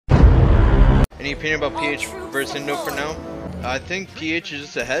Any opinion about PH versus Indo for now? I think PH is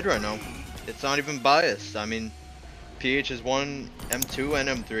just ahead right now. It's not even biased. I mean, PH has won M2 and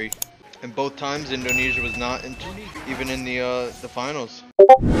M3. And both times Indonesia was not even in the finals.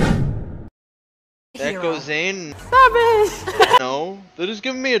 Echo-Zane. Stop it! No, they're just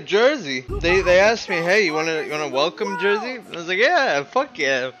giving me a jersey. They asked me, hey, you wanna welcome jersey? I was like, yeah, fuck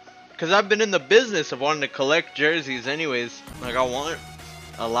yeah. Cause I've been in the business of wanting to collect jerseys anyways. Like I want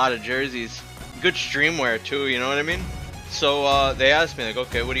a lot of jerseys. Good streamwear too, you know what I mean? So they asked me like,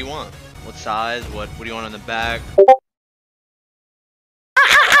 okay, what do you want? What size? What do you want on the back?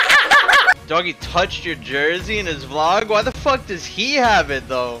 Doggy touched your jersey in his vlog? Why the fuck does he have it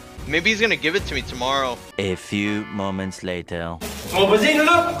though? Maybe he's gonna give it to me tomorrow. A few moments later. Mobazane,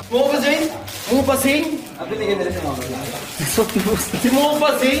 look! Mobazane! Mobazane! Si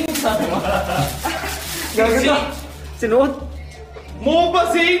Mobazane! Gaganda! Sinuot!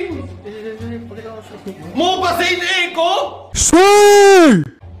 Mobazane! Mobazane Echo! Sway!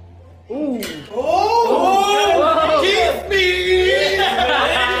 Oh! Kiss me!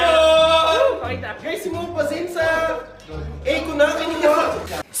 Guys, si Mobazane sa Echo namin niya!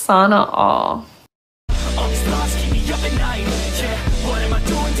 Sana all. Stars keep me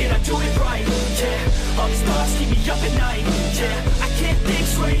up at night, yeah. I can't think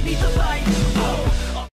straight, need the light.